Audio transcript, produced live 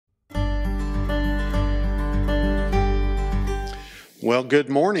Well, good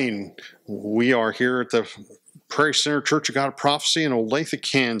morning. We are here at the Prairie Center Church of God of Prophecy in Olathe,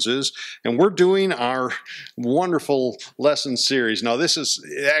 Kansas, and we're doing our wonderful lesson series. Now, this is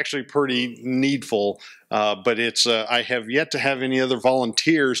actually pretty needful, but I have yet to have any other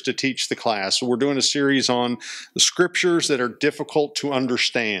volunteers to teach the class. So we're doing a series on the scriptures that are difficult to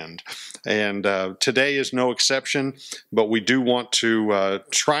understand, and today is no exception, but we do want to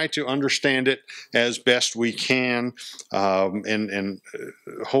try to understand it as best we can, and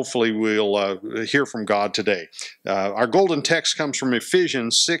hopefully we'll hear from God today. Our golden text comes from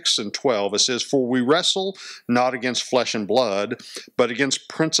Ephesians 6 and 12. It says, "For we wrestle not against flesh and blood, but against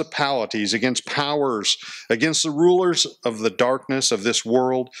principalities, against powers, against the rulers of the darkness of this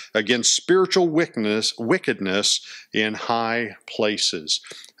world, against spiritual wickedness in high places."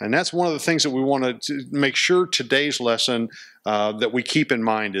 And that's one of the things that we want to make sure today's lesson that we keep in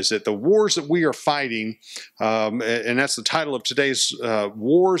mind is that the wars that we are fighting, and that's the title of today's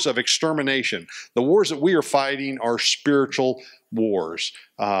wars of extermination. The wars that we are fighting are spiritual wars.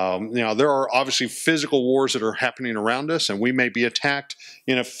 There are obviously physical wars that are happening around us, and we may be attacked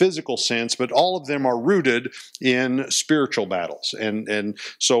in a physical sense, but all of them are rooted in spiritual battles. And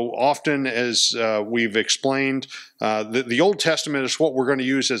so often, as we've explained, the Old Testament is what we're going to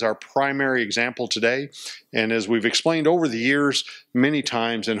use as our primary example today. And as we've explained over the years many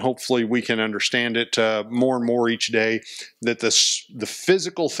times, and hopefully we can understand it more and more each day, that the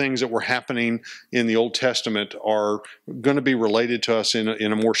physical things that were happening in the Old Testament are going to be related to us in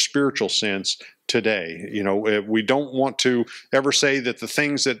a more spiritual sense today. We don't want to ever say that the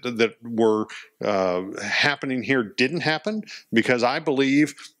things that were happening here didn't happen, because I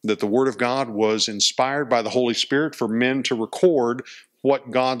believe that the Word of God was inspired by the Holy Spirit for men to record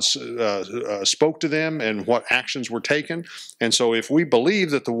what God spoke to them and what actions were taken. And so if we believe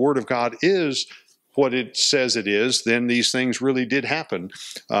that the Word of God is what it says it is, then these things really did happen.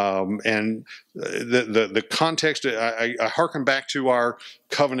 And the context, I hearken back to our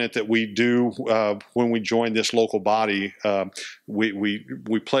covenant that we do when we join this local body.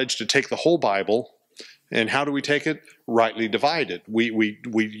 We pledge to take the whole Bible. And how do we take it? Rightly divide it. We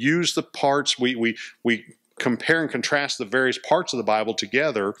use the parts, we compare and contrast the various parts of the Bible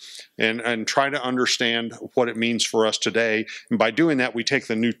together and try to understand what it means for us today. And by doing that, we take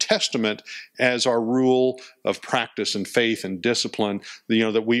the New Testament as our rule of practice and faith and discipline,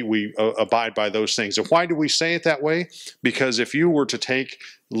 that we abide by those things. And why do we say it that way? Because if you were to take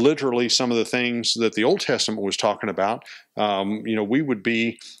literally some of the things that the Old Testament was talking about, we would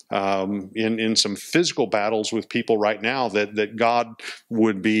be in some physical battles with people right now that God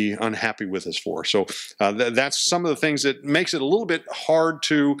would be unhappy with us for. So that's some of the things that makes it a little bit hard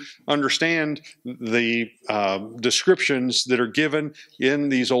to understand the descriptions that are given in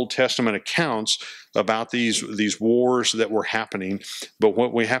these Old Testament accounts about these wars that were happening. But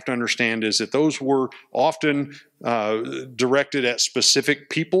what we have to understand is that those were often directed at specific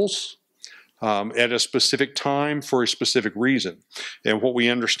peoples, at a specific time for a specific reason. And what we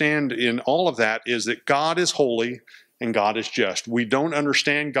understand in all of that is that God is holy and God is just. We don't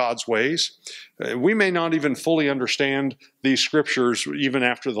understand God's ways. We may not even fully understand these scriptures even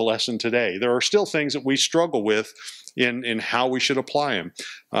after the lesson today. There are still things that we struggle with in how we should apply them.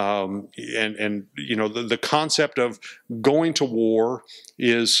 The concept of going to war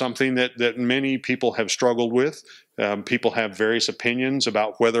is something that many people have struggled with. People have various opinions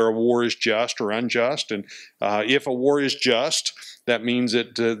about whether a war is just or unjust. And if a war is just, that means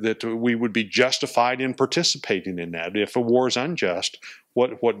that we would be justified in participating in that. If a war is unjust,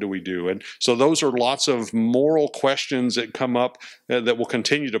 what do we do? And so those are lots of moral questions that come up that will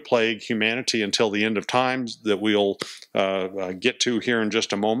continue to plague humanity until the end of times, that we'll get to here in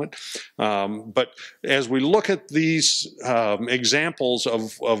just a moment. But as we look at these examples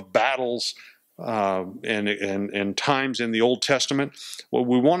of battles and times in the Old Testament, well,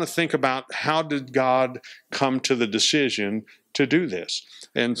 we want to think about, how did God come to the decision to do this?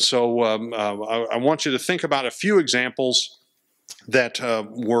 And so I want you to think about a few examples that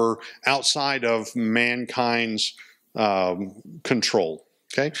were outside of mankind's control.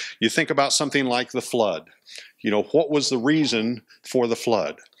 Okay, you think about something like the flood. What was the reason for the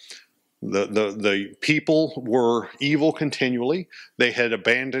flood? The people were evil continually. They had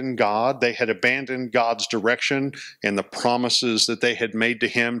abandoned God. They had abandoned God's direction and the promises that they had made to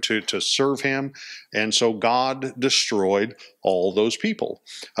him to serve him. And so God destroyed all those people,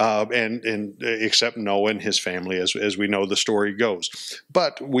 and except Noah and his family, as we know the story goes.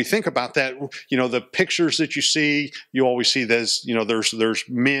 But we think about that, the pictures that you see, you always see there's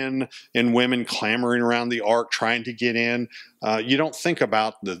men and women clamoring around the ark trying to get in. You don't think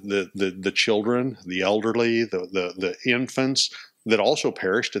about the children, the elderly, the infants, that also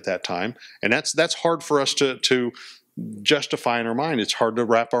perished at that time. And that's hard for us to justify in our mind. It's hard to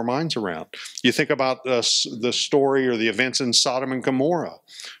wrap our minds around. You think about the story or the events in Sodom and Gomorrah,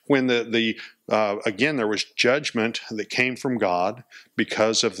 when again, there was judgment that came from God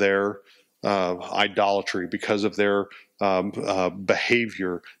because of their idolatry, because of their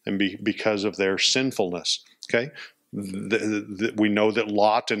behavior, and because of their sinfulness. Okay, we know that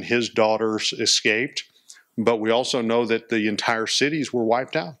Lot and his daughters escaped, but we also know that the entire cities were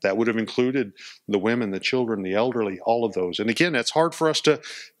wiped out. That would have included the women, the children, the elderly, all of those. And again, that's hard for us to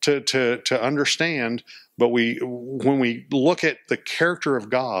understand. But when we look at the character of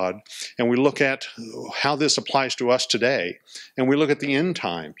God, and we look at how this applies to us today, and we look at the end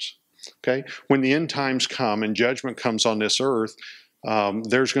times, okay, when the end times come and judgment comes on this earth,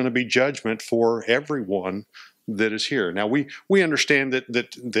 there's going to be judgment for everyone that is here. Now we understand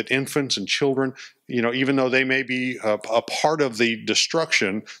that infants and children, even though they may be a part of the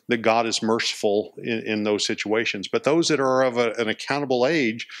destruction, that God is merciful in those situations. But those that are of an accountable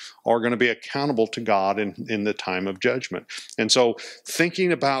age are going to be accountable to God in the time of judgment. And so,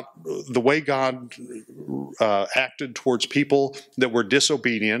 thinking about the way God acted towards people that were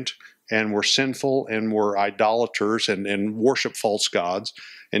disobedient and were sinful and were idolaters and worship false gods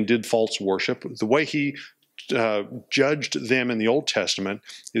and did false worship, the way He judged them in the Old Testament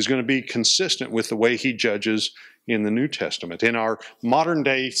is going to be consistent with the way He judges in the New Testament. In our modern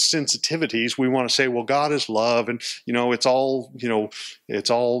day sensitivities, we want to say, well, God is love, and it's all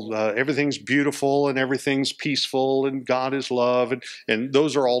everything's beautiful and everything's peaceful, and God is love, and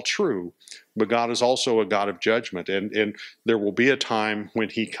those are all true. But God is also a God of judgment, and there will be a time when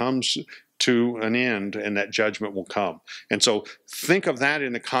He comes to an end, and that judgment will come. And so think of that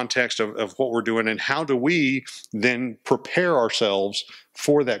in the context of what we're doing, and how do we then prepare ourselves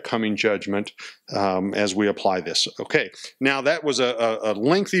for that coming judgment as we apply this. Okay, now that was a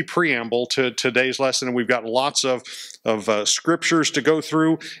lengthy preamble to today's lesson, and we've got lots of scriptures to go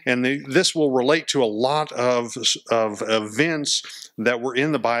through, and this will relate to a lot of events that were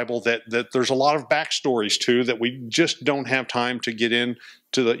in the Bible that there's a lot of backstories to that we just don't have time to get in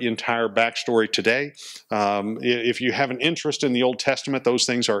to the entire backstory today. If you have an interest in the Old Testament, those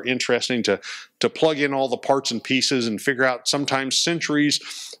things are interesting to plug in all the parts and pieces and figure out. Sometimes centuries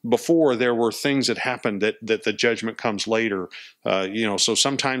before, there were things that happened that the judgment comes later. So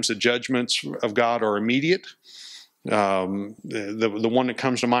sometimes the judgments of God are immediate. The one that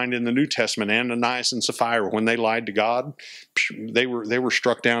comes to mind in the New Testament, Ananias and Sapphira, when they lied to God, they were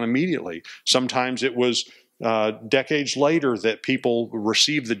struck down immediately. Sometimes it was decades later that people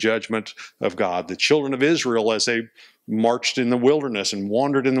received the judgment of God. The children of Israel, as they marched in the wilderness and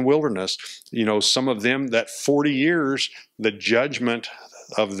wandered in the wilderness, some of them, that 40 years, the judgment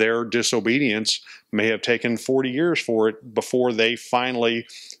of their disobedience may have taken 40 years for it before they finally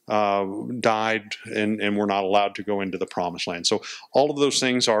died and were not allowed to go into the promised land. So all of those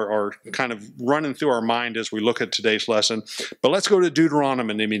things are kind of running through our mind as we look at today's lesson. But let's go to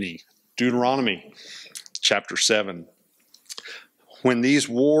Deuteronomy chapter 7. When these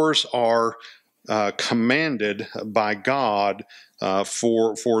wars are commanded by God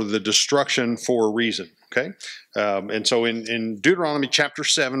for the destruction for a reason. Okay, and so in Deuteronomy chapter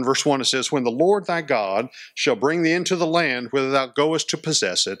 7, verse 1, it says, "When the Lord thy God shall bring thee into the land whither thou goest to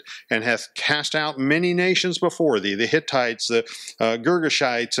possess it, and hath cast out many nations before thee, the Hittites, the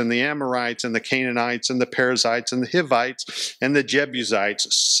Girgashites, and the Amorites, and the Canaanites, and the Perizzites, and the Hivites, and the Jebusites,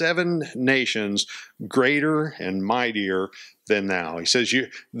 7 nations greater and mightier than thou." He says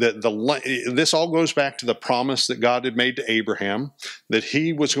this all goes back to the promise that God had made to Abraham, that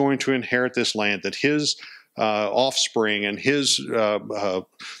he was going to inherit this land, that his offspring and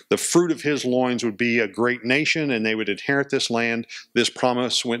the fruit of his loins would be a great nation, and they would inherit this land. This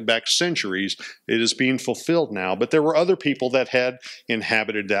promise went back centuries. It is being fulfilled now. But there were other people that had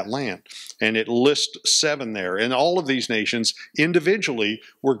inhabited that land, and it lists 7 there. And all of these nations individually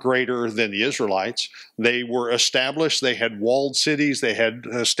were greater than the Israelites. They were established. They had walled cities. They had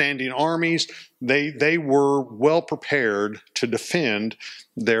standing armies. They were well prepared to defend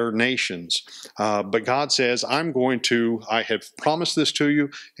their nations. But God says, I have promised this to you,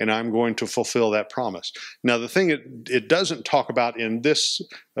 and I'm going to fulfill that promise. Now, the thing it doesn't talk about in this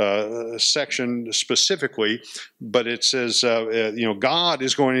section specifically, but it says, God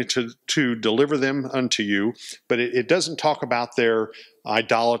is going to deliver them unto you, but it doesn't talk about their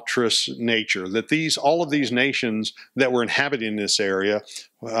idolatrous nature, that all of these nations that were inhabiting this area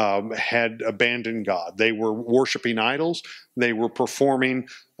had abandoned God. They were worshiping idols. They were performing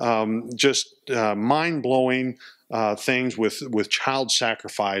just mind-blowing things with child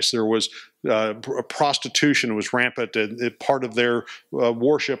sacrifice. There was prostitution was rampant. Part of their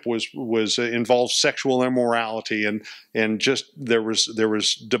worship was involved sexual immorality, and just there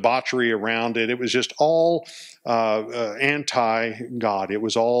was debauchery around it. It was just all anti-God. It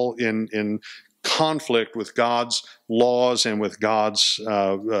was all in conflict with God's laws and with God's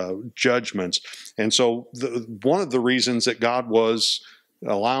judgments. And so one of the reasons that God was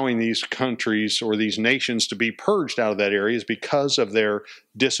allowing these countries or these nations to be purged out of that area is because of their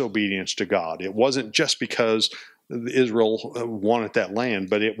disobedience to God. It wasn't just because Israel wanted that land,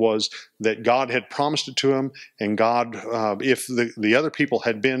 but it was that God had promised it to them, and God, if the other people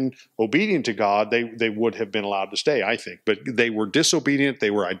had been obedient to God, they would have been allowed to stay, I think. But they were disobedient, they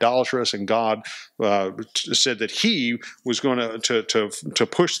were idolatrous, and God said that He was going to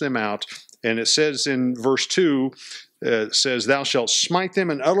push them out. And it says in verse 2, it says, "Thou shalt smite them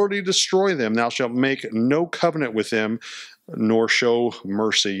and utterly destroy them. Thou shalt make no covenant with them, nor show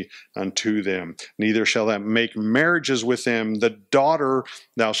mercy unto them. Neither shall thou make marriages with them. The daughter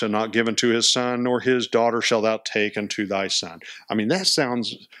thou shalt not give unto his son, nor his daughter shalt thou take unto thy son." I mean, that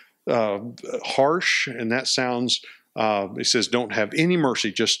sounds harsh, and that sounds, it says, don't have any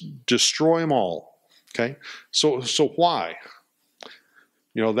mercy, just destroy them all. Okay? So why?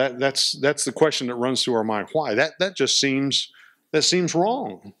 You know, that's the question that runs through our mind. Why? That just seems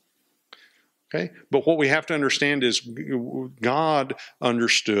wrong. Okay? But what we have to understand is God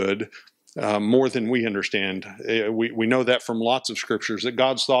understood more than we understand. We know that from lots of scriptures, that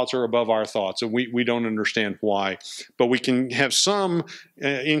God's thoughts are above our thoughts, and we don't understand why. But we can have some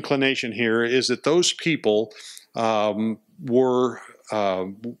inclination here, is that those people were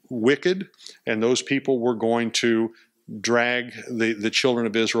wicked, and those people were going to drag the children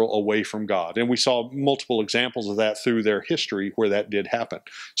of Israel away from God. And we saw multiple examples of that through their history where that did happen.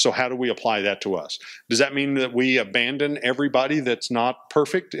 So how do we apply that to us? Does that mean that we abandon everybody that's not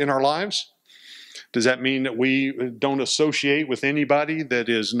perfect in our lives? Does that mean that we don't associate with anybody that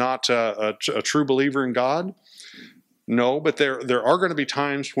is not a true believer in God? No, but there are going to be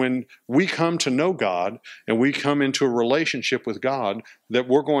times when we come to know God and we come into a relationship with God that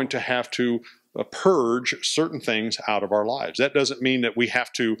we're going to have to purge certain things out of our lives. That doesn't mean that we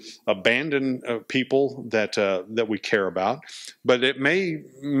have to abandon people that we care about, but it may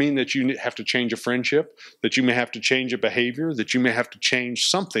mean that you have to change a friendship, that you may have to change a behavior, that you may have to change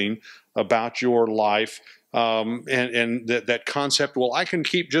something about your life. And that concept, well, I can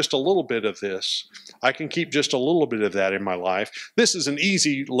keep just a little bit of this. I can keep just a little bit of that in my life. This is an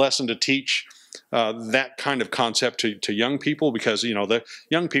easy lesson to teach that kind of concept to young people, because the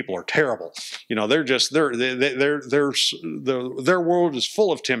young people are terrible. They're just their world is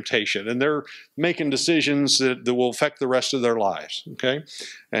full of temptation, and they're making decisions that will affect the rest of their lives. Okay,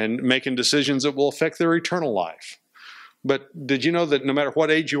 and making decisions that will affect their eternal life. But did you know that no matter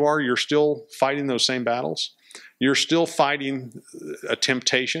what age you are, you're still fighting those same battles? You're still fighting a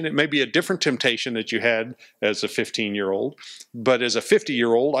temptation. It may be a different temptation that you had as a 15-year-old, but as a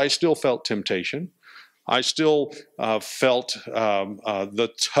 50-year-old, I still felt temptation. I still felt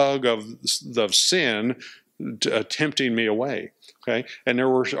the tug of sin tempting me away. Okay, and there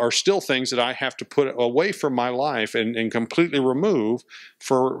are still things that I have to put away from my life and completely remove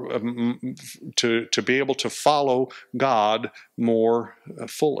to be able to follow God more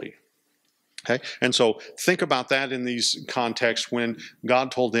fully. Okay, and so think about that in these contexts when God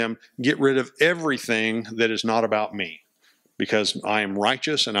told them, "Get rid of everything that is not about me, because I am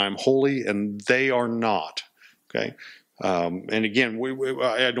righteous and I am holy, and they are not." Okay. And again,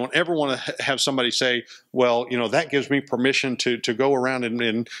 I don't ever want to have somebody say, well, that gives me permission to go around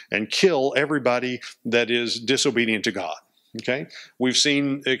and kill everybody that is disobedient to God. Okay, we've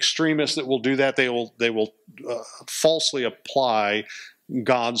seen extremists that will do that. They will falsely apply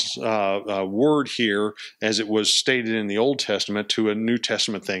God's word here, as it was stated in the Old Testament, to a New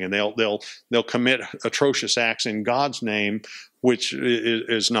Testament thing, and they'll commit atrocious acts in God's name, which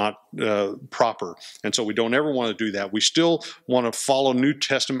is not proper. And so we don't ever want to do that. We still want to follow New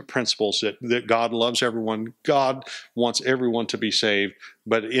Testament principles that God loves everyone. God wants everyone to be saved.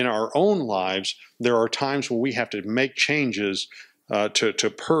 But in our own lives, there are times when we have to make changes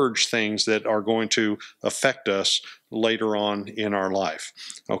to purge things that are going to affect us later on in our life.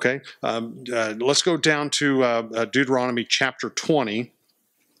 Okay, let's go down to Deuteronomy chapter 20.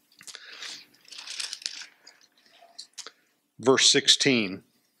 Verse 16,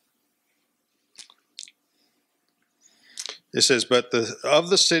 it says, "But of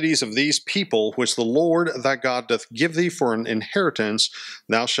the cities of these people, which the Lord thy God doth give thee for an inheritance,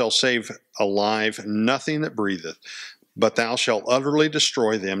 thou shalt save alive nothing that breatheth, but thou shalt utterly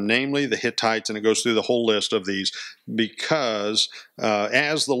destroy them, namely the Hittites, and it goes through the whole list of these, because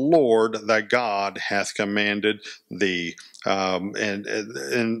as the Lord thy God hath commanded thee. And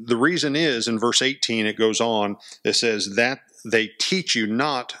the reason is, in verse 18, it goes on, it says, that they teach you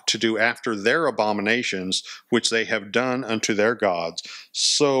not to do after their abominations, which they have done unto their gods.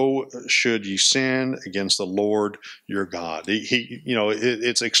 So should ye sin against the Lord your God.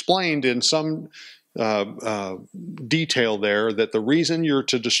 It's explained in some detail there that the reason you're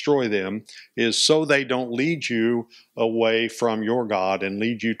to destroy them is so they don't lead you away from your God and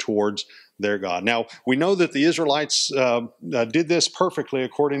lead you towards their God. Now, we know that the Israelites did this perfectly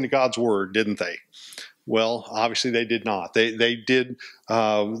according to God's word, didn't they? Well, obviously they did not. They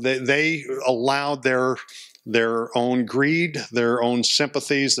allowed their own greed, their own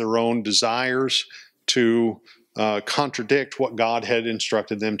sympathies, their own desires to contradict what God had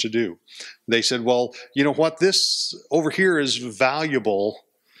instructed them to do. They said, well, you know what, this over here is valuable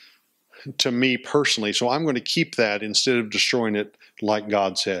to me personally, so I'm going to keep that instead of destroying it like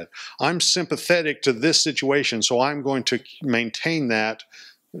God said. I'm sympathetic to this situation, so I'm going to maintain that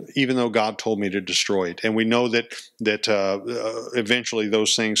even though God told me to destroy it. And we know that eventually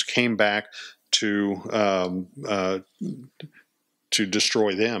those things came back to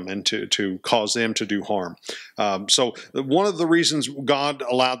destroy them and to cause them to do harm. So one of the reasons God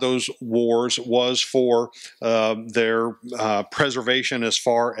allowed those wars was for their preservation, as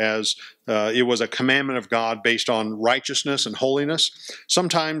far as it was a commandment of God based on righteousness and holiness.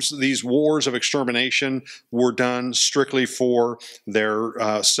 Sometimes these wars of extermination were done strictly for their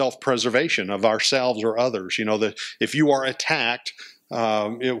self-preservation of ourselves or others. You know, that if you are attacked,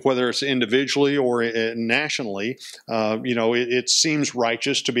 whether it's individually or nationally, it seems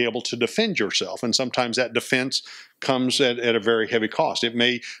righteous to be able to defend yourself. And sometimes that defense comes at a very heavy cost. It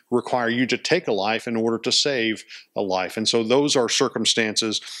may require you to take a life in order to save a life. And so those are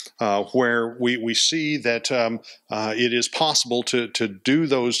circumstances where we see that it is possible to do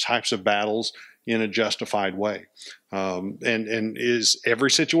those types of battles in a justified way. And is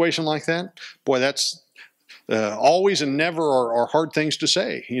every situation like that? Boy, that's always and never are hard things to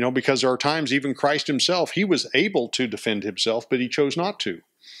say, because there are times even Christ himself, he was able to defend himself, but he chose not to.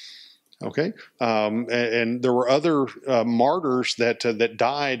 Okay, and there were other martyrs that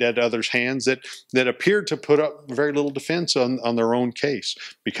died at others' hands that appeared to put up very little defense on their own case,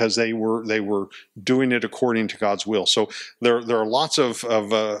 because they were doing it according to God's will. So there are lots of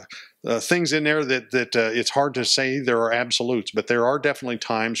things in there that it's hard to say there are absolutes, but there are definitely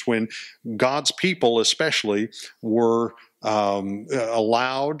times when God's people especially were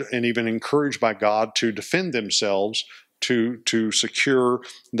allowed and even encouraged by God to defend themselves, to secure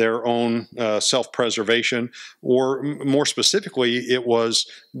their own self-preservation, or more specifically, it was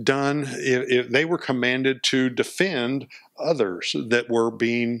done, they were commanded to defend others that were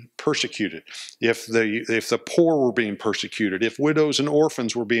being persecuted. If the poor were being persecuted, if widows and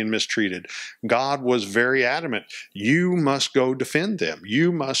orphans were being mistreated, God was very adamant. You must go defend them.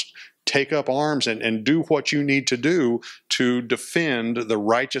 You must take up arms and do what you need to do to defend the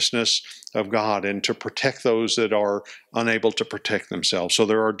righteousness of God and to protect those that are unable to protect themselves. So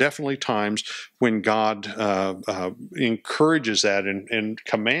there are definitely times when God encourages that and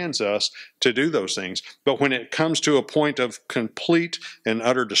commands us to do those things. But when it comes to a point of complete and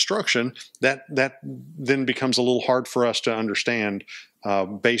utter destruction, that then becomes a little hard for us to understand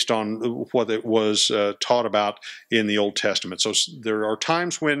based on what it was taught about in the Old Testament. So there are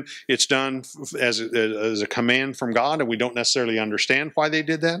times when it's done as a command from God, and we don't necessarily understand why they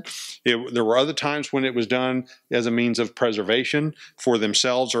did that. There were other times when it was done as a means of preservation for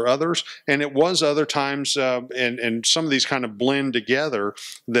themselves or others, and it was other times, and some of these kind of blend together,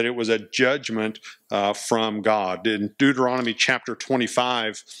 that it was a judgment from God. In Deuteronomy chapter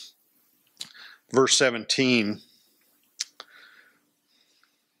 25, verse 17,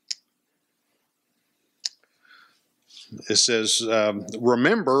 it says,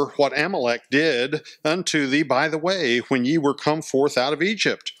 remember what Amalek did unto thee by the way, when ye were come forth out of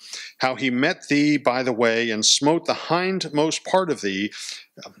Egypt, how he met thee by the way, and smote the hindmost part of thee,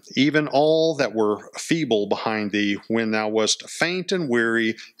 even all that were feeble behind thee, when thou wast faint and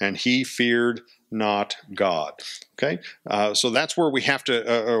weary, and he feared not God. Okay, so that's where we have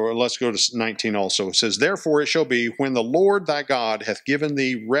to, let's go to 19 also. It says, therefore it shall be, when the Lord thy God hath given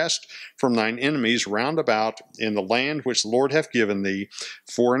thee rest from thine enemies round about in the land which the Lord hath given thee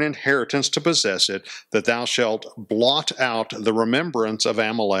for an inheritance to possess it, that thou shalt blot out the remembrance of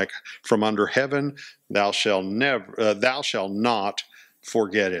Amalek from under heaven. Thou shalt not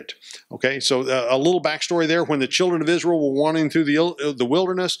forget it. Okay, so a little backstory there. When the children of Israel were wandering through the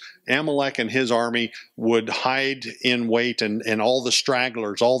wilderness, Amalek and his army would hide in wait, and all the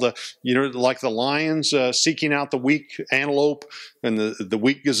stragglers, all the, like the lions seeking out the weak antelope and the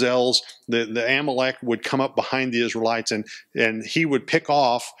weak gazelles, the Amalek would come up behind the Israelites, and he would pick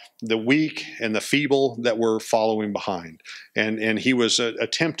off the weak and the feeble that were following behind. And he was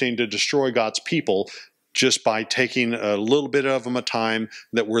attempting to destroy God's people just by taking a little bit of them a time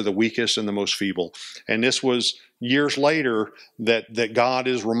that were the weakest and the most feeble. And this was years later that God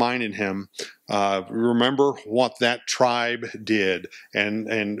is reminding him, remember what that tribe did,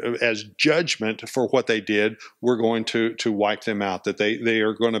 and as judgment for what they did, we're going to wipe them out, that they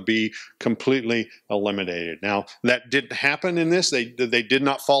are going to be completely eliminated. Now, that didn't happen in this. They did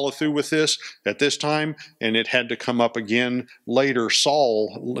not follow through with this at this time, and it had to come up again later.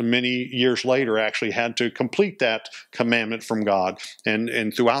 Saul, many years later, actually had to complete that commandment from God,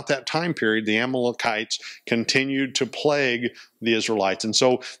 and throughout that time period, the Amalekites continued to plague the Israelites. And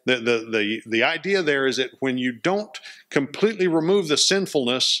so the idea there is that when you don't completely remove the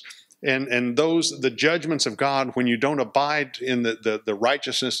sinfulness and the judgments of God, when you don't abide in the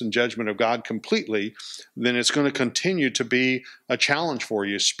righteousness and judgment of God completely, then it's going to continue to be a challenge for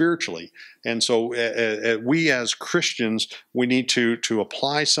you spiritually. And so we as Christians, we need to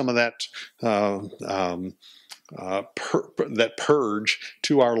apply some of that that purge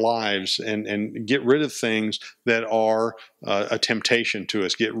to our lives, and get rid of things that are a temptation to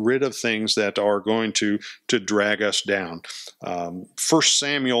us. Get rid of things that are going to drag us down. 1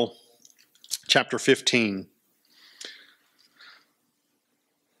 Samuel chapter 15.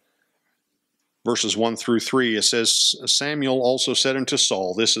 Verses 1 through 3, it says, Samuel also said unto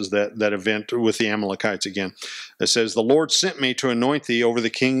Saul, this is that event with the Amalekites again. It says, the Lord sent me to anoint thee over the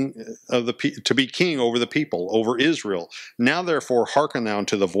king to be king over the people, over Israel. Now therefore hearken thou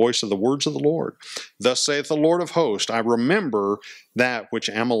unto the voice of the words of the Lord. Thus saith the Lord of hosts, I remember that which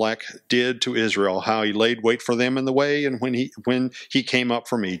Amalek did to Israel, how he laid wait for them in the way, and when he came up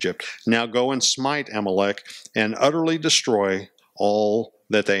from Egypt. Now go and smite Amalek, and utterly destroy all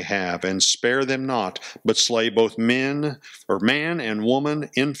that they have, and spare them not, but slay both man and woman,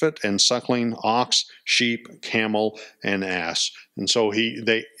 infant and suckling, ox, sheep, camel, and ass. And so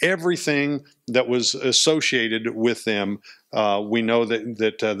everything that was associated with them, we know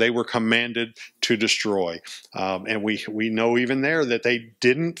that they were commanded to destroy. And we know even there that they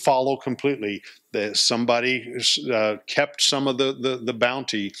didn't follow completely. That somebody kept some of the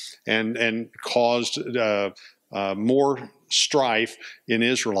bounty and caused more strife in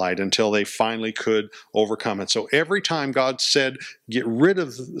Israelite until they finally could overcome it. So every time God said, get rid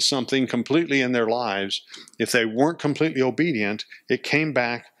of something completely in their lives, if they weren't completely obedient, it came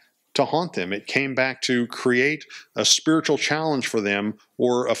back to haunt them. It came back to create a spiritual challenge for them,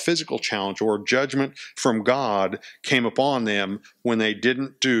 or a physical challenge, or judgment from God came upon them when they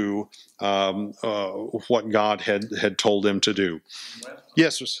didn't do what God had told them to do. Well,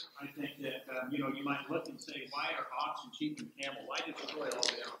 yes. I think that you might look and say, why are ox and sheep and camel? Why destroy all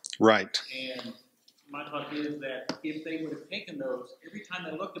them? Right. And my thought is that if they would have taken those, every time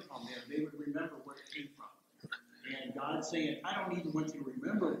they looked upon them, they would remember where it came from. And God's saying, I don't even want you to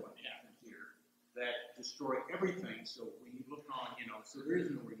remember what happened here, that destroy everything. So when you look on, so there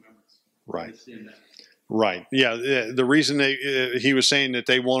is no remembrance. Right. In that. Right. Yeah. The reason he was saying that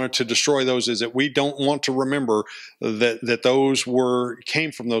they wanted to destroy those is that we don't want to remember that those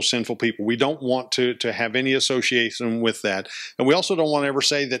came from those sinful people. We don't want to have any association with that, and we also don't want to ever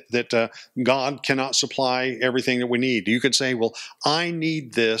say that God cannot supply everything that we need. You could say, "Well, I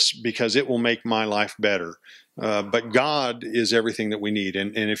need this because it will make my life better." But God is everything that we need,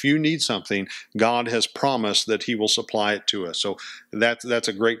 and if you need something, God has promised that He will supply it to us. So that's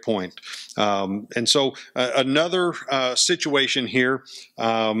a great point. And so another situation here,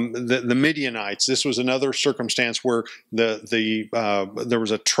 the Midianites. This was another circumstance where there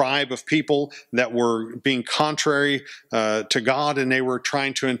was a tribe of people that were being contrary to God, and they were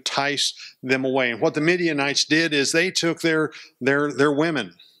trying to entice them away. And what the Midianites did is they took their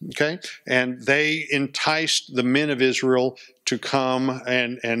women. Okay, and they enticed the men of Israel to come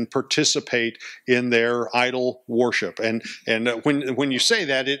and participate in their idol worship. And when you say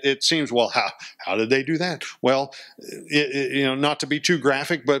that, it seems, well, how did they do that? Well, not to be too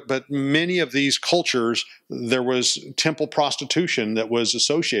graphic, but many of these cultures, there was temple prostitution that was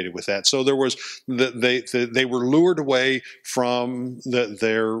associated with that. So there was they were lured away from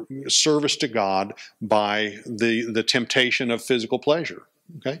their service to God by the temptation of physical pleasure.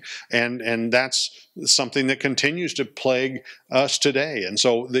 Okay, and that's something that continues to plague us today. And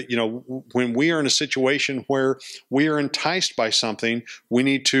so, when we are in a situation where we are enticed by something, we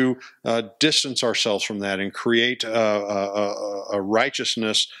need to distance ourselves from that and create a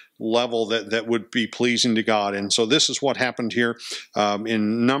righteousness level that would be pleasing to God. And so, this is what happened here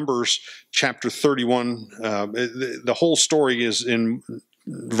in Numbers chapter 31. The whole story is in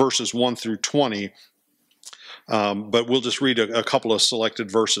verses 1 through 20. But we'll just read a couple of selected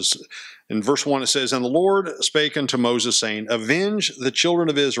verses. In verse 1 it says, "And the Lord spake unto Moses, saying, Avenge the children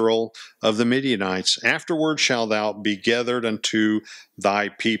of Israel of the Midianites. Afterward shalt thou be gathered unto thy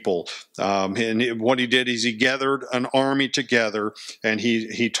people." And what he did is he gathered an army together, and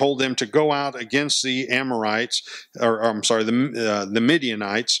he told them to go out against the Amorites, or I'm sorry, the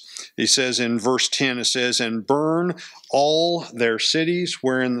Midianites. He says in verse 10, it says, "And burn all their cities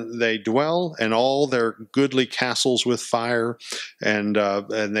wherein they dwell, and all their goodly castles with fire." And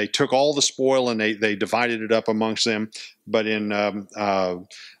they took all the spoil, and they divided it up amongst them. But in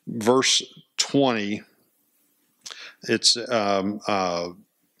verse 20, it's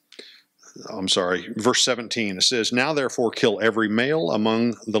verse 17, it says, "Now therefore kill every male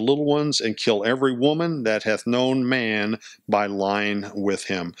among the little ones, and kill every woman that hath known man by lying with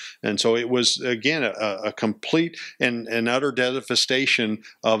him." And so it was, again, a complete and utter devastation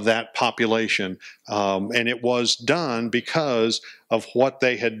of that population. And it was done because of what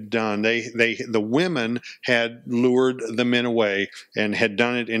they had done. The women had lured the men away and had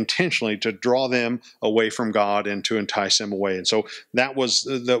done it intentionally to draw them away from God and to entice them away. And so that was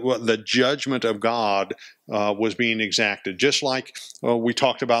the judgment of God was being exacted. Just like we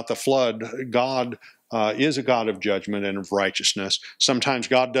talked about the flood, God is a God of judgment and of righteousness. Sometimes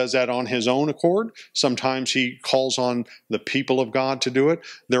God does that on his own accord. Sometimes he calls on the people of God to do it.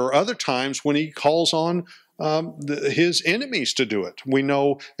 There are other times when he calls on his enemies to do it. We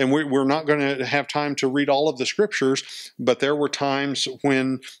know, and we're not going to have time to read all of the scriptures, but there were times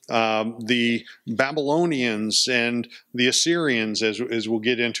when the Babylonians and the Assyrians, as we'll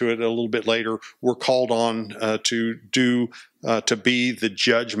get into it a little bit later, were called on to be the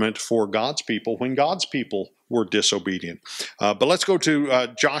judgment for God's people when God's people were disobedient. But let's go to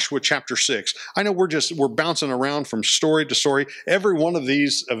Joshua chapter 6. I know we're bouncing around from story to story. Every one of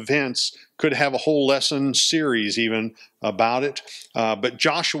these events could have a whole lesson series even about it. But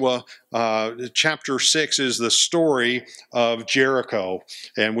Joshua chapter 6 is the story of Jericho.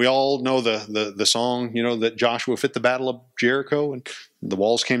 And we all know the song, that Joshua fit the battle of Jericho and the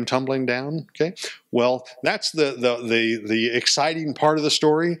walls came tumbling down. Okay, well, that's the exciting part of the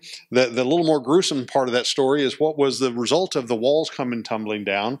story. The little more gruesome part of that story is what was the result of the walls coming tumbling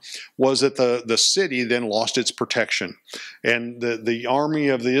down was that the city then lost its protection. And the army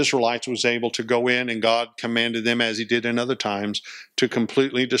of the Israelites was able to go in, and God commanded them, as he did in other times, to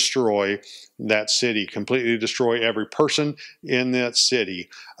completely destroy that city, completely destroy every person in that city.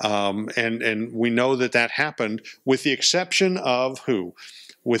 And we know that happened with the exception of who?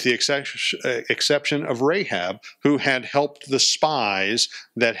 With the exception of Rahab, who had helped the spies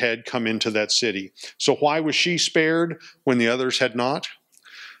that had come into that city. So why was she spared when the others had not?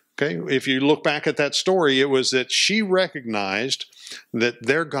 Okay, if you look back at that story, it was that she recognized that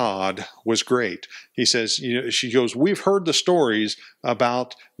their God was great. He says, she goes, "We've heard the stories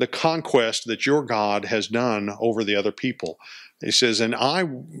about the conquest that your God has done over the other people." He says, "And I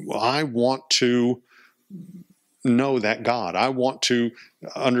want to know that God. I want to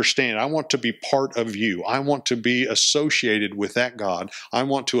understand. I want to be part of you. I want to be associated with that God. I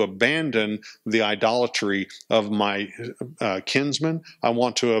want to abandon the idolatry of my kinsmen. I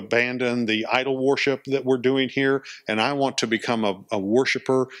want to abandon the idol worship that we're doing here, and I want to become a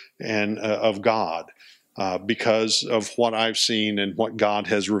worshiper and of God." Because of what I've seen and what God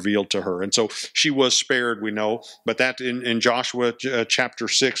has revealed to her. And so she was spared, we know. But that in Joshua chapter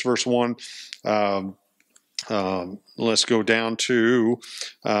 6, verse 1, let's go down to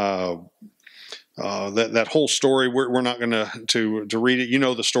that whole story. We're not going to read it. You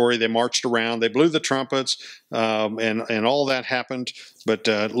know the story. They marched around. They blew the trumpets, and all that happened. But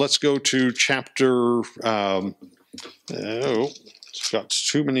let's go to chapter... it's got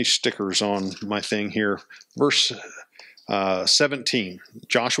too many stickers on my thing here. Verse 17.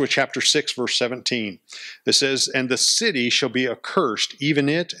 Joshua chapter 6, verse 17. It says, "And the city shall be accursed, even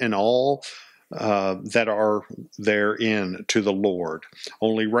it and all that are therein to the Lord.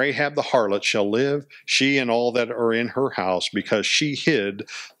 Only Rahab the harlot shall live, she and all that are in her house, because she hid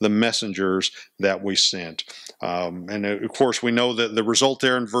the messengers that we sent. And of course, we know that the result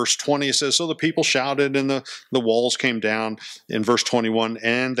there in verse 20, it says, so the people shouted and the walls came down. In verse 21,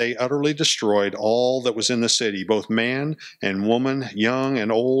 and they utterly destroyed all that was in the city, both man and woman, young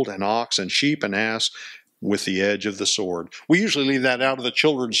and old, and ox and sheep and ass, with the edge of the sword. We usually leave that out of the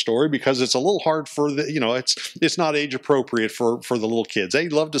children's story because it's a little hard for it's not age appropriate for the little kids. They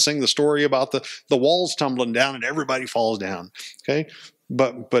love to sing the story about the walls tumbling down and everybody falls down. Okay,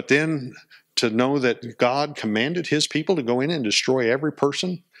 but then to know that God commanded his people to go in and destroy every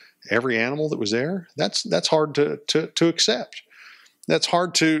person, every animal that was there, that's hard to accept. That's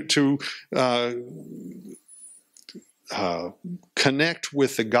hard to connect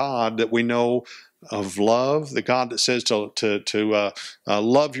with the God that we know of love, the God that says to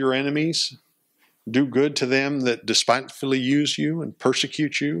love your enemies, do good to them that despitefully use you and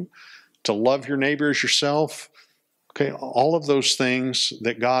persecute you, to love your neighbor as yourself. Okay, all of those things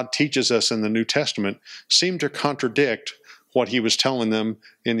that God teaches us in the New Testament seem to contradict what he was telling them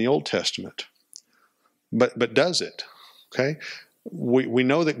in the Old Testament. But does it? Okay? We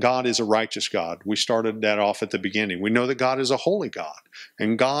know that God is a righteous God. We started that off at the beginning. We know that God is a holy God,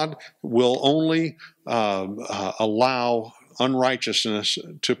 and God will only allow unrighteousness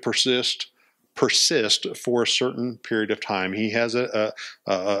to persist for a certain period of time. He has a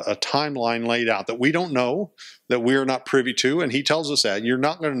timeline laid out that we don't know, that we are not privy to, and he tells us that you're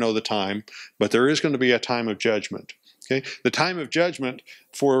not going to know the time, but there is going to be a time of judgment. Okay? The time of judgment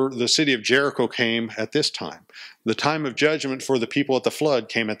for the city of Jericho came at this time. The time of judgment for the people at the flood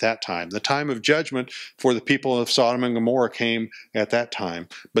came at that time. The time of judgment for the people of Sodom and Gomorrah came at that time.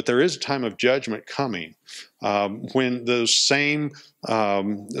 But there is a time of judgment coming when those same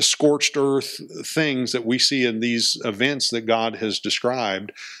scorched earth things that we see in these events that God has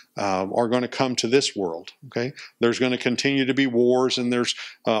described are going to come to this world. Okay, there's going to continue to be wars, and there's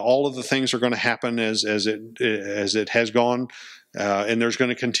all of the things are going to happen as it has gone, and there's going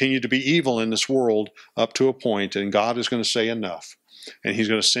to continue to be evil in this world up to a point, and God is going to say enough, and he's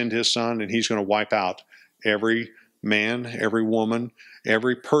going to send his son, and he's going to wipe out every man, every woman,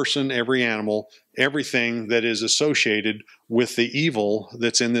 every person, every animal, everything that is associated with the evil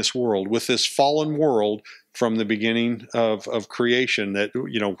that's in this world, with this fallen world from the beginning of creation. That,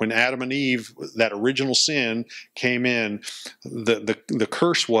 when Adam and Eve, that original sin came in, the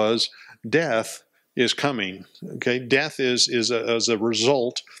curse was death is coming. Okay, death is a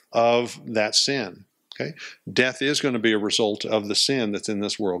result of that sin. Okay, death is going to be a result of the sin that's in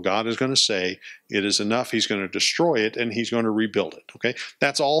this world. God is going to say it is enough. He's going to destroy it, and he's going to rebuild it. Okay,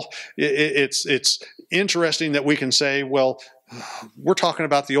 that's all. It's interesting that we can say, well, we're talking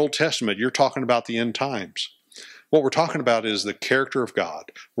about the Old Testament. You're talking about the end times. What we're talking about is the character of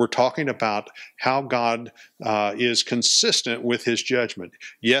God. We're talking about how God is consistent with his judgment.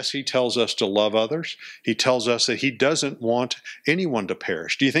 Yes, he tells us to love others. He tells us that he doesn't want anyone to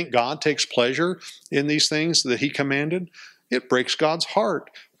perish. Do you think God takes pleasure in these things that he commanded? It breaks God's heart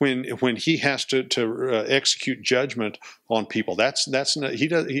when he has to execute judgment on people.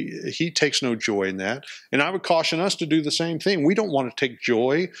 He takes no joy in that. And I would caution us to do the same thing. We don't want to take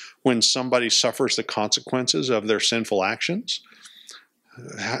joy when somebody suffers the consequences of their sinful actions.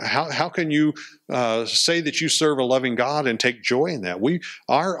 How can you say that you serve a loving God and take joy in that?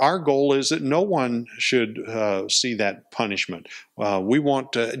 Our goal is that no one should see that punishment. We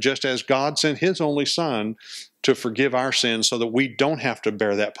want to, just as God sent his only son to forgive our sins so that we don't have to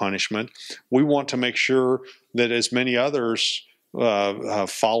bear that punishment, we want to make sure that as many others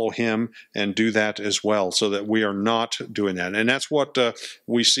follow him and do that as well, so that we are not doing that. And that's what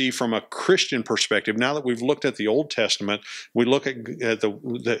we see from a Christian perspective. Now that we've looked at the Old Testament, we look at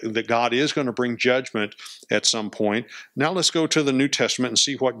that God is going to bring judgment at some point. Now let's go to the New Testament and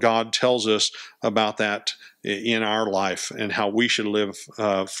see what God tells us about that in our life and how we should live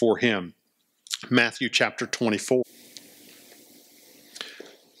for him. Matthew chapter 24.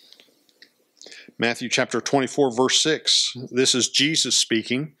 Matthew chapter 24, verse 6. This is Jesus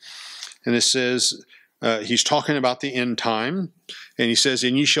speaking, and it says, he's talking about the end time, and he says,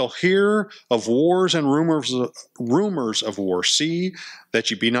 and ye shall hear of wars and rumors of war. See that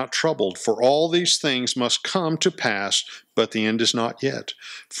ye be not troubled, for all these things must come to pass, but the end is not yet.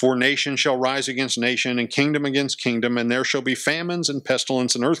 For nation shall rise against nation, and kingdom against kingdom, and there shall be famines and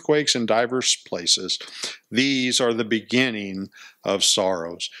pestilence and earthquakes in divers places. These are the beginning of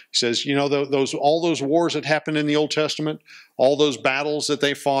sorrows. He says, all those wars that happened in the Old Testament, all those battles that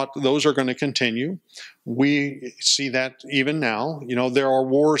they fought, those are going to continue. We see that even now. There are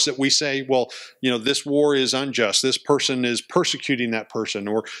wars that we say, well, this war is unjust. This person is persecuting that person,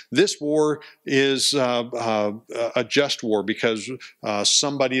 or this war is a just war because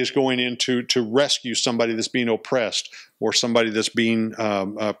somebody is going in to rescue somebody that's being oppressed, or somebody that's being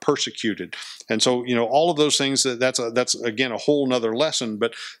persecuted. And so, all of those things, that's again a whole nother lesson.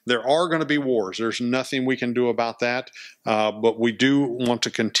 But there are going to be wars. There's nothing we can do about that. But we do want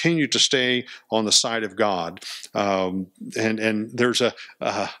to continue to stay on the side of God. And there's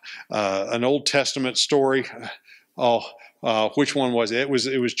an Old Testament story. Which one was it?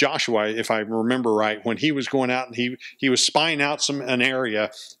 It was Joshua, if I remember right, when he was going out and he was spying out an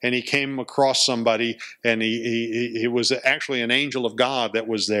area, and he came across somebody, and he was actually an angel of God that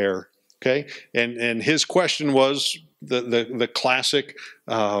was there. Okay, and his question was the classic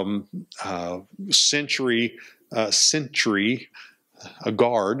sentry, a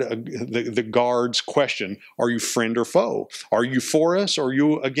guard, the guard's question: are you friend or foe? Are you for us, or are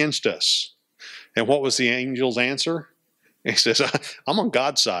you against us? And what was the angel's answer? He says, I'm on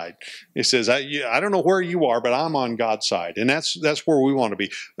God's side. He says, I don't know where you are, but I'm on God's side. And that's where we want to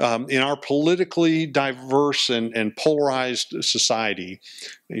be. In our politically diverse and polarized society,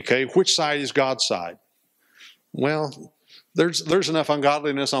 okay, which side is God's side? Well, there's enough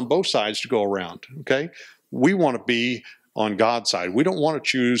ungodliness on both sides to go around, okay? We want to be on God's side. We don't want to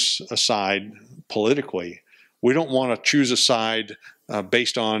choose a side politically. We don't want to choose a side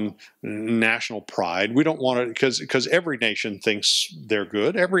based on national pride. We don't want to, because every nation thinks they're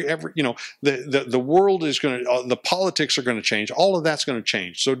good. The world is going to, the politics are going to change. All of that's going to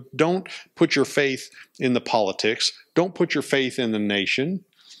change. So don't put your faith in the politics. Don't put your faith in the nation.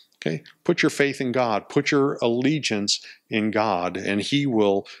 Okay, put your faith in God. Put your allegiance in God, and He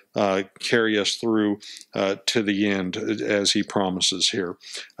will carry us through to the end, as He promises here.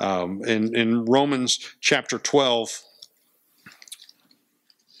 In Romans chapter 12,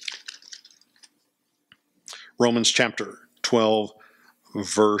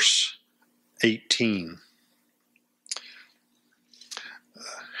 verse 18.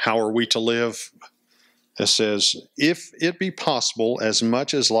 How are we to live? It says, if it be possible, as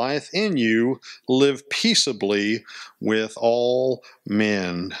much as lieth in you, live peaceably with all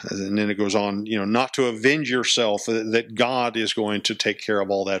men. And then it goes on, not to avenge yourself, that God is going to take care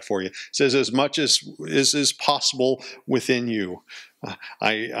of all that for you. It says, as much as is possible within you.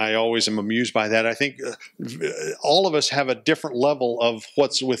 I always am amused by that. I think all of us have a different level of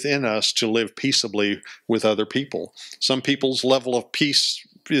what's within us to live peaceably with other people. Some people's level of peace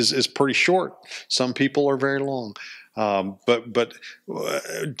is pretty short. Some people are very long. But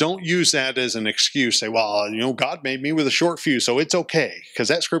don't use that as an excuse. Say, well, God made me with a short fuse, so it's okay, because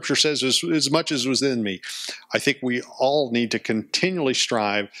that scripture says as much as was in me. I think we all need to continually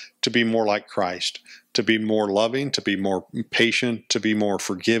strive to be more like Christ, to be more loving, to be more patient, to be more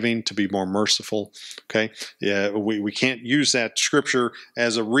forgiving, to be more merciful. Okay, yeah, we can't use that scripture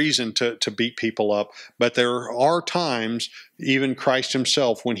as a reason to beat people up, but there are times, even Christ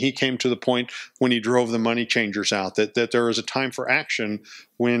Himself, when He came to the point when He drove the money changers out, that there is a time for action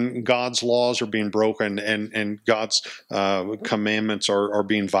when God's laws are being broken and God's commandments are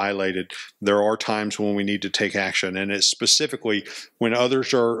being violated. There are times when we need to take action, and it's specifically when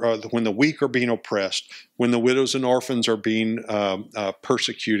others when the weak are being oppressed, when the widows and orphans are being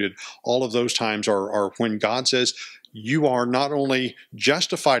persecuted. All of those times are when God says, you are not only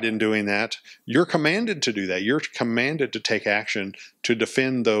justified in doing that, you're commanded to do that. You're commanded to take action to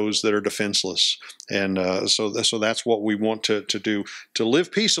defend those that are defenseless. And so that's what we want to do, to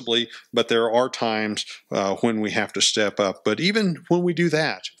live peaceably, but there are times when we have to step up. But even when we do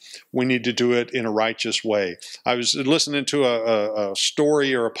that, we need to do it in a righteous way. I was listening to a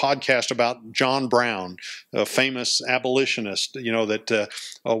story or a podcast about John Brown, a famous abolitionist, that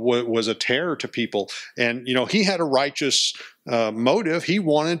was a terror to people. And, he had a righteous motive. He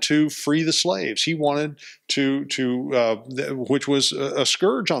wanted to free the slaves. He wanted which was a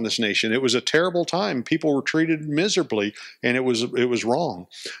scourge on this nation. It was a terrible time. People were treated miserably, and it was wrong.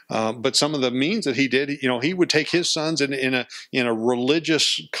 But some of the means that he did, he would take his sons in a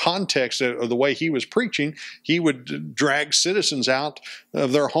religious context of the way he was preaching. He would drag citizens out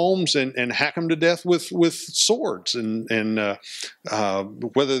of their homes and hack them to death with swords, and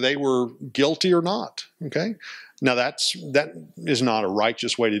whether they were guilty or not. Okay. Now that is not a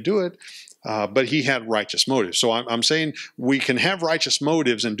righteous way to do it, but he had righteous motives. So I'm saying we can have righteous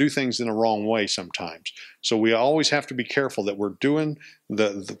motives and do things in the wrong way sometimes. So we always have to be careful that we're doing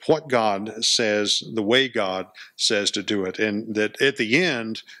what God says, the way God says to do it, and that at the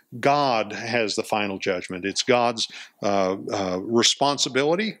end, God has the final judgment. It's God's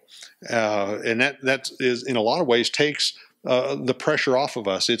responsibility, and that is in a lot of ways takes the pressure off of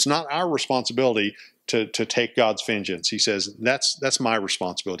us. It's not our responsibility to take God's vengeance. He says, that's my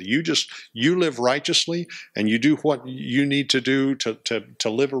responsibility. You live righteously, and you do what you need to do to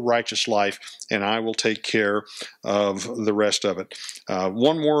live a righteous life, and I will take care of the rest of it.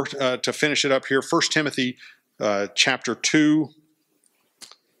 One more to finish it up here. 1 Timothy chapter 2.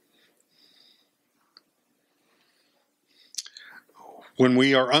 When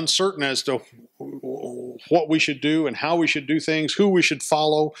we are uncertain as to what we should do and how we should do things, who we should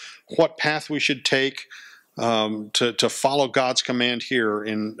follow, what path we should take, to follow God's command here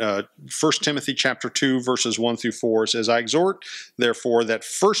in 1 Timothy chapter 2, verses 1 through 4. It says, I exhort, therefore, that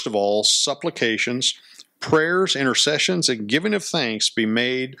first of all, supplications, prayers, intercessions, and giving of thanks be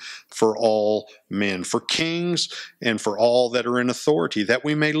made for all men, for kings, and for all that are in authority, that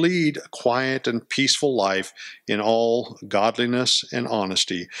we may lead a quiet and peaceful life in all godliness and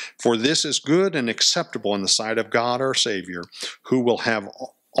honesty. For this is good and acceptable in the sight of God our Savior, who will have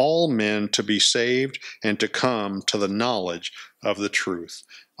all men to be saved and to come to the knowledge of the truth.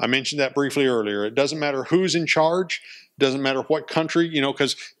 I mentioned that briefly earlier. It doesn't matter who's in charge. Doesn't matter what country,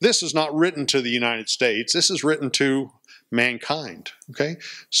 because this is not written to the United States. This is written to mankind, okay?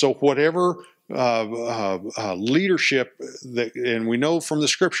 So whatever leadership, and we know from the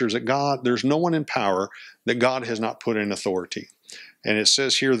scriptures that there's no one in power that God has not put in authority. And it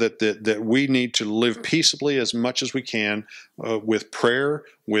says here that we need to live peaceably as much as we can with prayer,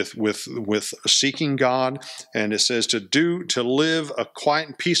 with seeking God. And it says to live a quiet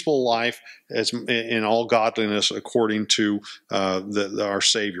and peaceful life as in all godliness according to our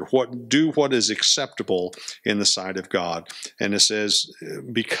Savior. Do what is acceptable in the sight of God. And it says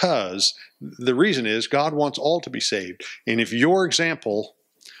because the reason is God wants all to be saved. And if your example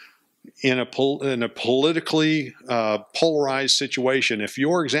in a politically polarized situation, if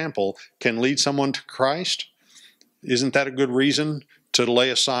your example can lead someone to Christ, isn't that a good reason to lay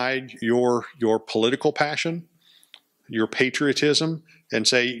aside your political passion, your patriotism, and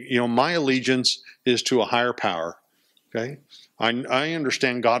say, my allegiance is to a higher power? Okay, I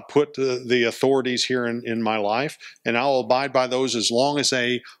understand God put the authorities here in my life, and I'll abide by those as long as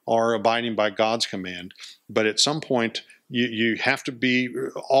they are abiding by God's command. But at some point, you have to be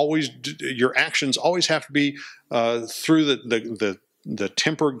your actions always have to be through the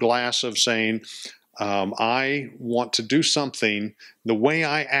tempered glass of saying, I want to do something. The way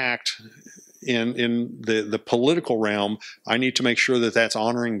I act in the political realm, I need to make sure that that's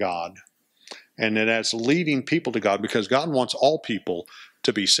honoring God, and that that's leading people to God, because God wants all people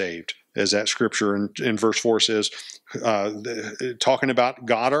to be saved. As that scripture in verse 4 says, talking about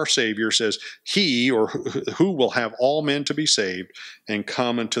God our Savior, says, He, or who will have all men to be saved and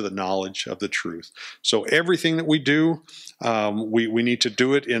come into the knowledge of the truth. So everything that we do, we need to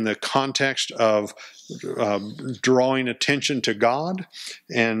do it in the context of drawing attention to God,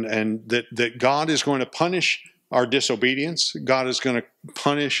 and that God is going to punish our disobedience. God is going to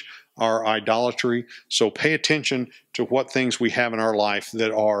punish our idolatry. So pay attention to what things we have in our life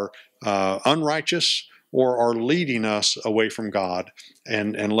that are unrighteous or are leading us away from God,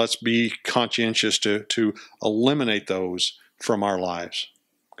 and let's be conscientious to eliminate those from our lives.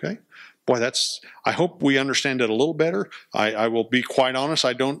 Okay? Boy, I hope we understand it a little better. I will be quite honest,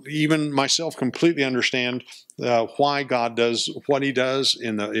 I don't even myself completely understand why God does what He does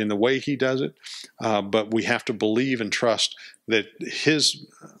in the way He does it, but we have to believe and trust that His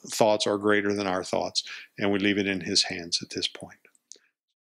thoughts are greater than our thoughts, and we leave it in His hands at this point.